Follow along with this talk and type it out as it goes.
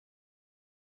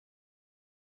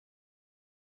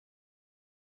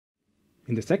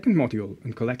In the second module,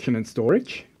 on collection and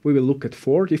storage, we will look at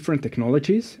 4 different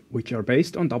technologies which are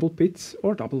based on double pits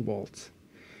or double vaults.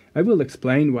 I will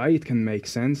explain why it can make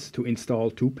sense to install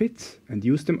 2 pits and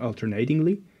use them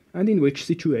alternatingly, and in which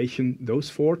situation those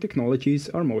 4 technologies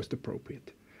are most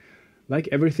appropriate. Like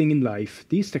everything in life,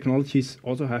 these technologies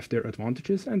also have their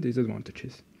advantages and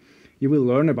disadvantages. You will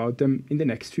learn about them in the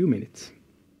next few minutes.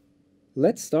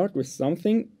 Let's start with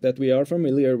something that we are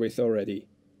familiar with already.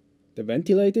 The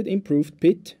Ventilated Improved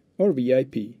Pit, or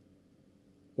VIP.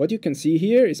 What you can see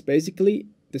here is basically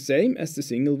the same as the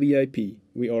single VIP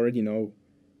we already know,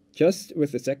 just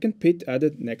with the second pit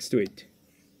added next to it.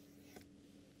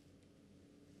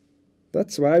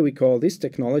 That's why we call this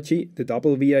technology the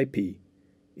double VIP.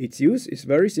 Its use is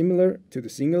very similar to the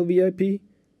single VIP,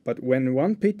 but when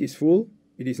one pit is full,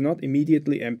 it is not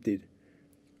immediately emptied.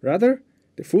 Rather,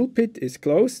 the full pit is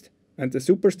closed and the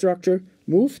superstructure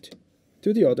moved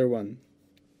to the other one.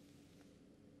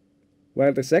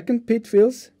 While the second pit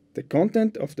fills, the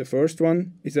content of the first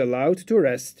one is allowed to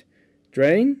rest,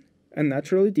 drain, and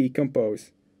naturally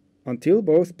decompose, until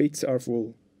both pits are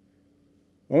full.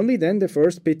 Only then the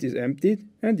first pit is emptied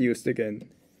and used again.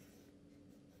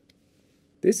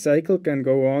 This cycle can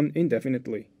go on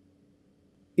indefinitely.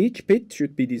 Each pit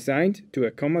should be designed to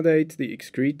accommodate the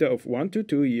excreta of 1 to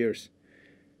 2 years.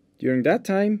 During that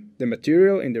time, the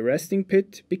material in the resting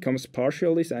pit becomes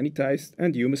partially sanitized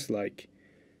and humus-like.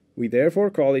 We therefore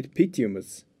call it pit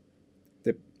humus.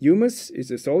 The humus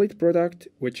is a solid product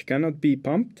which cannot be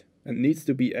pumped and needs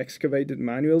to be excavated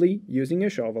manually using a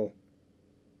shovel.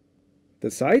 The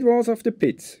side walls of the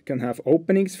pits can have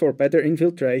openings for better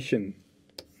infiltration.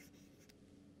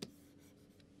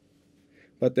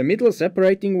 But the middle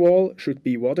separating wall should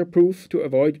be waterproof to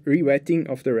avoid re-wetting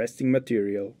of the resting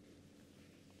material.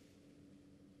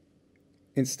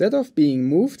 Instead of being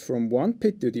moved from one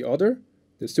pit to the other,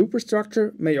 the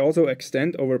superstructure may also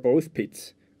extend over both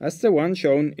pits, as the one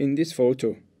shown in this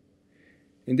photo.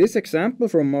 In this example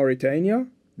from Mauritania,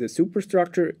 the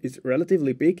superstructure is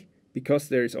relatively big because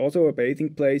there is also a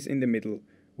bathing place in the middle,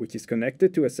 which is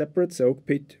connected to a separate soak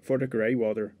pit for the grey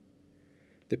water.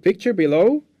 The picture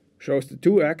below shows the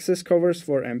 2 access covers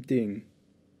for emptying.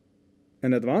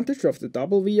 An advantage of the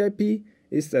double VIP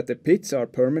is that the pits are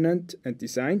permanent and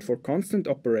designed for constant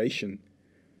operation.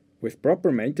 With proper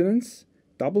maintenance,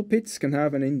 double pits can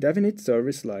have an indefinite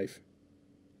service life.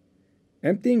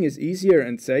 Emptying is easier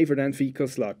and safer than fecal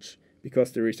sludge,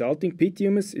 because the resulting pit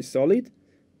humus is solid,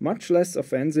 much less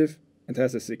offensive, and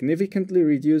has a significantly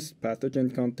reduced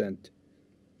pathogen content.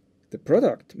 The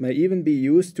product may even be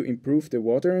used to improve the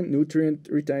water and nutrient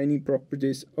retaining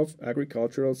properties of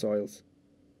agricultural soils.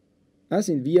 As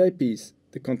in VIPs,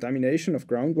 the contamination of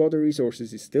groundwater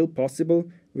resources is still possible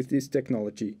with this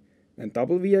technology, and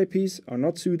double VIPs are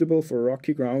not suitable for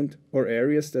rocky ground or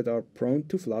areas that are prone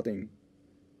to flooding.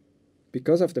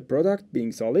 Because of the product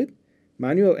being solid,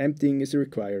 manual emptying is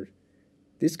required.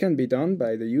 This can be done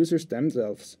by the users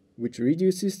themselves, which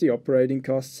reduces the operating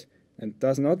costs and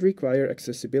does not require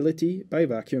accessibility by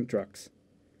vacuum trucks.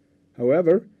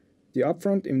 However, the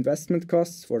upfront investment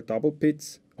costs for double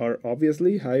pits are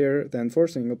obviously higher than for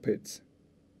single pits.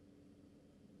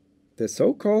 The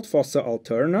so-called Fossa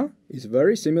Alterna is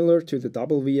very similar to the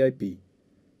double VIP.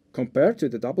 Compared to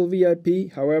the double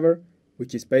VIP, however,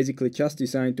 which is basically just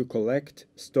designed to collect,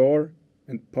 store,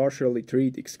 and partially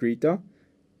treat excreta,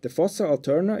 the Fossa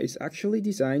Alterna is actually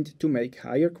designed to make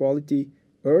higher quality,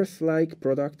 earth-like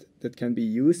product that can be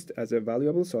used as a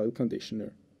valuable soil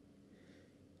conditioner.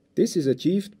 This is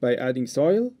achieved by adding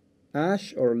soil,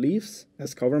 ash or leaves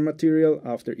as cover material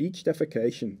after each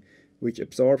defecation, which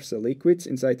absorbs the liquids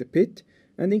inside the pit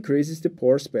and increases the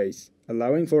pore space,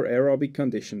 allowing for aerobic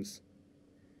conditions.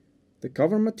 The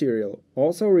cover material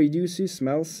also reduces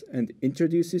smells and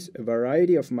introduces a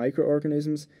variety of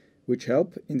microorganisms which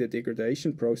help in the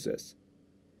degradation process.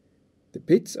 The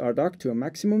pits are dug to a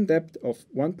maximum depth of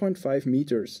 1.5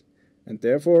 meters and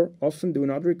therefore often do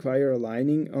not require a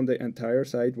lining on the entire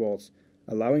side walls,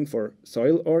 allowing for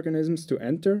soil organisms to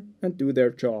enter and do their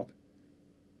job.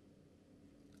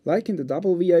 Like in the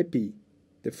double VIP,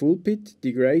 the full pit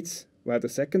degrades while the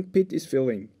second pit is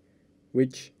filling,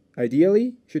 which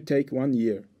ideally should take 1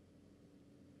 year.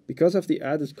 Because of the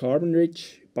added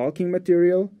carbon-rich bulking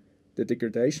material, the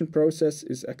degradation process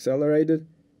is accelerated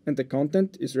and the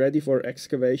content is ready for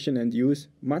excavation and use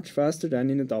much faster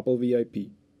than in a double VIP.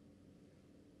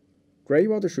 Grey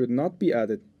water should not be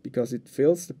added because it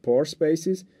fills the pore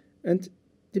spaces and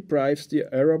deprives the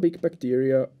aerobic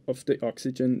bacteria of the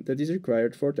oxygen that is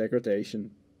required for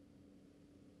degradation.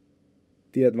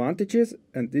 The advantages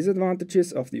and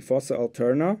disadvantages of the Fossa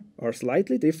Alterna are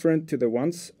slightly different to the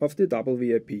ones of the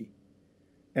WAP.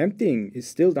 Emptying is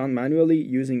still done manually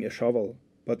using a shovel,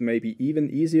 but may be even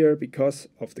easier because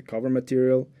of the cover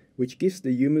material, which gives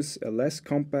the humus a less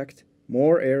compact,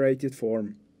 more aerated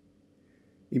form.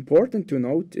 Important to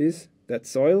note is that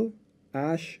soil,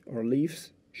 ash or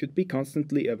leaves should be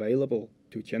constantly available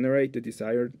to generate the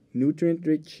desired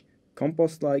nutrient-rich,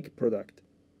 compost-like product.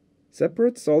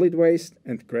 Separate solid waste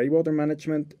and greywater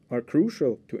management are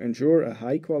crucial to ensure a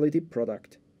high-quality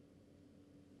product.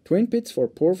 Twin pits for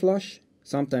pore flush,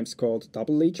 sometimes called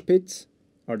double leach pits,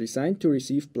 are designed to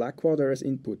receive black water as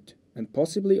input and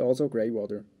possibly also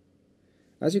greywater.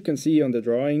 As you can see on the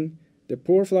drawing, the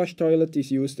pore flush toilet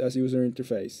is used as user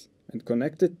interface and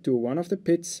connected to one of the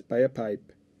pits by a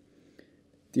pipe.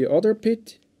 The other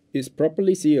pit is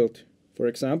properly sealed, for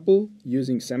example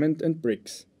using cement and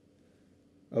bricks.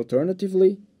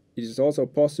 Alternatively, it is also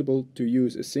possible to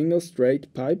use a single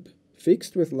straight pipe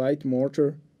fixed with light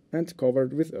mortar and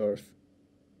covered with earth.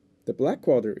 The black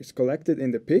water is collected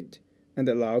in the pit and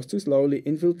allows to slowly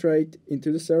infiltrate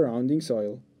into the surrounding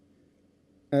soil.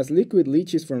 As liquid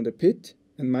leaches from the pit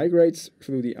and migrates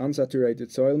through the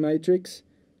unsaturated soil matrix,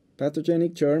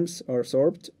 pathogenic germs are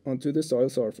sorbed onto the soil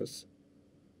surface.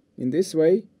 In this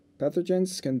way,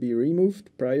 pathogens can be removed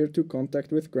prior to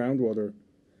contact with groundwater.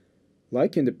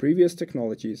 Like in the previous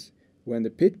technologies, when the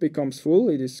pit becomes full,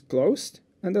 it is closed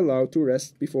and allowed to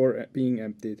rest before being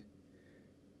emptied.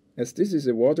 As this is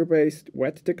a water-based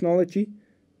wet technology,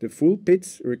 the full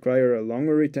pits require a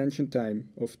longer retention time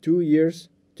of 2 years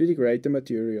to degrade the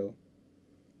material.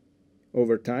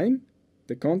 Over time,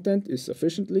 the content is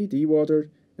sufficiently dewatered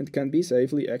and can be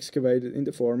safely excavated in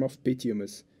the form of pit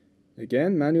humus,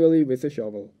 again manually with a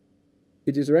shovel.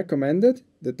 It is recommended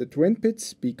that the twin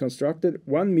pits be constructed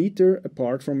 1 meter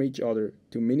apart from each other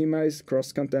to minimize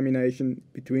cross-contamination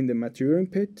between the maturing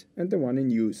pit and the one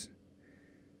in use.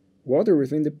 Water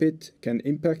within the pit can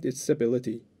impact its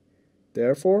stability.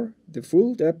 Therefore, the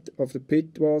full depth of the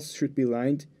pit walls should be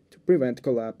lined to prevent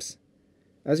collapse.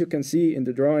 As you can see in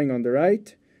the drawing on the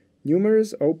right,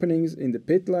 numerous openings in the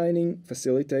pit lining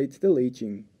facilitate the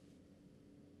leaching.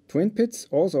 Twin pits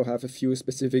also have a few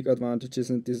specific advantages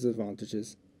and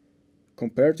disadvantages.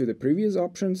 Compared to the previous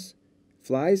options,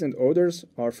 flies and odors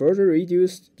are further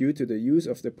reduced due to the use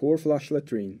of the pore flush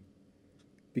latrine.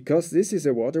 Because this is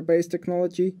a water-based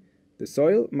technology, the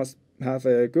soil must have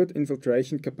a good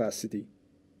infiltration capacity.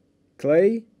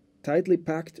 Clay, tightly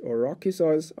packed or rocky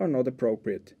soils are not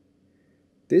appropriate.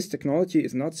 This technology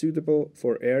is not suitable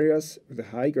for areas with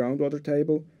a high groundwater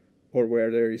table or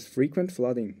where there is frequent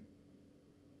flooding.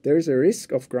 There is a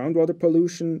risk of groundwater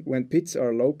pollution when pits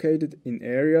are located in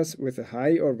areas with a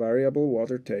high or variable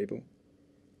water table.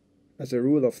 As a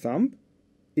rule of thumb,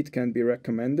 it can be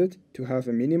recommended to have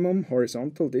a minimum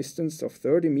horizontal distance of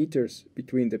 30 meters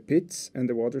between the pits and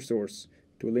the water source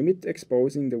to limit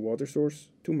exposing the water source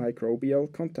to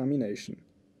microbial contamination.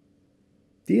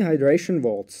 Dehydration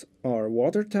vaults are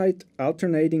watertight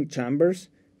alternating chambers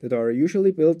that are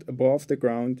usually built above the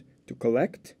ground to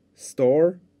collect,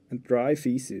 store, and dry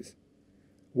feces.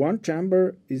 One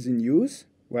chamber is in use,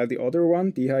 while the other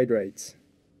one dehydrates.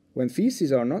 When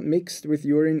feces are not mixed with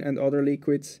urine and other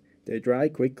liquids, they dry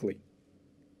quickly.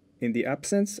 In the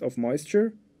absence of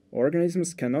moisture,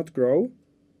 organisms cannot grow,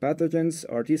 pathogens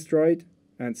are destroyed,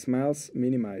 and smells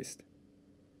minimized.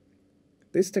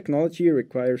 This technology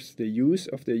requires the use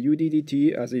of the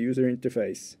UDDT as a user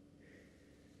interface.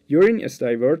 Urine is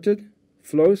diverted,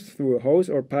 flows through a hose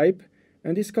or pipe,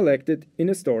 and is collected in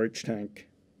a storage tank.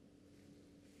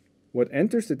 What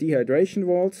enters the dehydration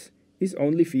vaults is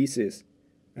only feces,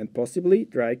 and possibly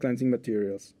dry cleansing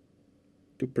materials.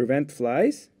 To prevent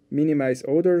flies, minimize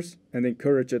odors, and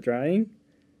encourage a drying,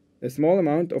 a small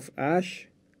amount of ash,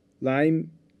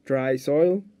 lime, dry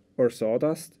soil, or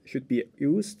sawdust should be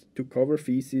used to cover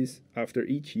feces after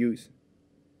each use.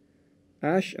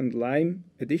 Ash and lime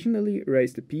additionally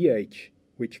raise the pH,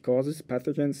 which causes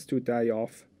pathogens to die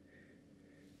off.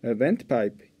 A vent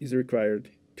pipe is required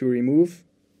to remove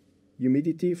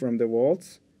humidity from the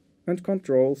vaults and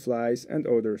control flies and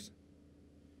odors.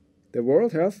 The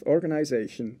World Health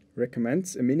Organization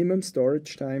recommends a minimum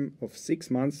storage time of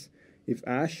 6 months if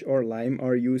ash or lime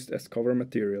are used as cover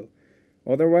material.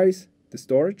 Otherwise, the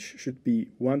storage should be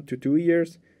 1 to 2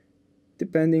 years,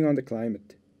 depending on the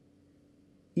climate.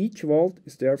 Each vault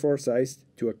is therefore sized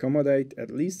to accommodate at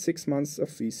least 6 months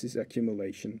of feces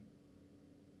accumulation.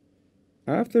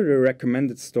 After the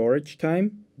recommended storage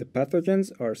time, the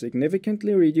pathogens are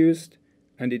significantly reduced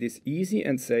and it is easy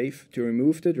and safe to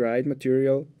remove the dried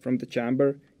material from the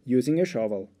chamber using a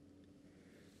shovel.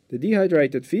 The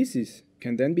dehydrated feces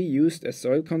can then be used as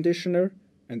soil conditioner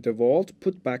and the vault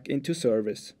put back into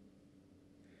service.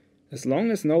 As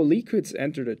long as no liquids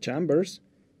enter the chambers,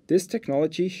 this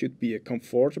technology should be a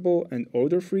comfortable and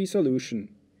odor-free solution.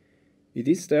 It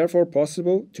is therefore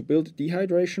possible to build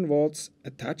dehydration vaults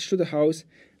attached to the house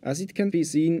as it can be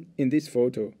seen in this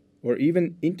photo, or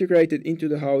even integrated into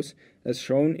the house as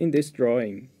shown in this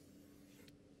drawing.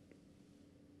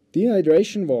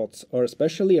 Dehydration vaults are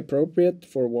especially appropriate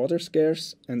for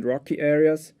water-scarce and rocky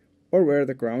areas or where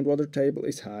the groundwater table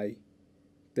is high.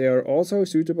 They are also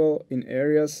suitable in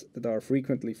areas that are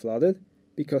frequently flooded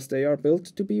because they are built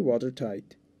to be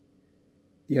watertight.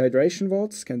 Dehydration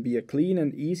vaults can be a clean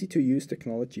and easy to use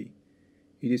technology.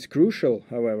 It is crucial,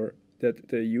 however, that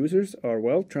the users are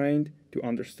well trained to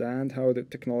understand how the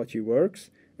technology works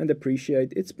and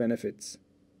appreciate its benefits.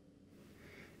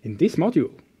 In this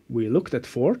module, we looked at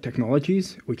 4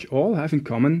 technologies which all have in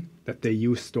common that they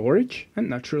use storage and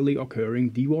naturally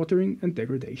occurring dewatering and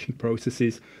degradation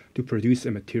processes to produce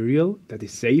a material that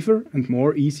is safer and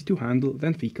more easy to handle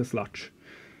than fecal sludge.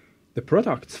 The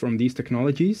products from these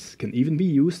technologies can even be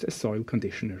used as soil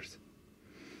conditioners.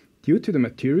 Due to the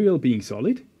material being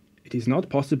solid, it is not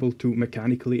possible to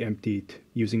mechanically empty it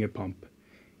using a pump.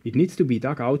 It needs to be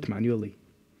dug out manually.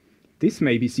 This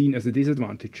may be seen as a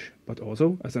disadvantage, but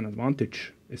also as an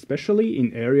advantage, especially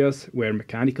in areas where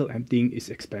mechanical emptying is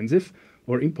expensive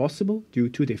or impossible due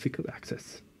to difficult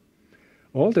access.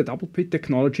 All the double pit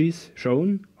technologies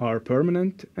shown are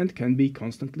permanent and can be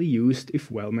constantly used if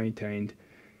well maintained.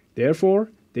 Therefore,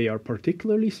 they are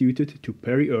particularly suited to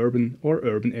peri-urban or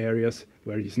urban areas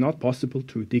where it is not possible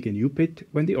to dig a new pit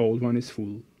when the old one is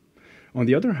full. On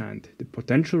the other hand, the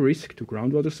potential risk to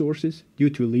groundwater sources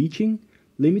due to leaching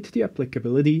limit the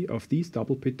applicability of these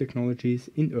double pit technologies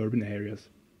in urban areas.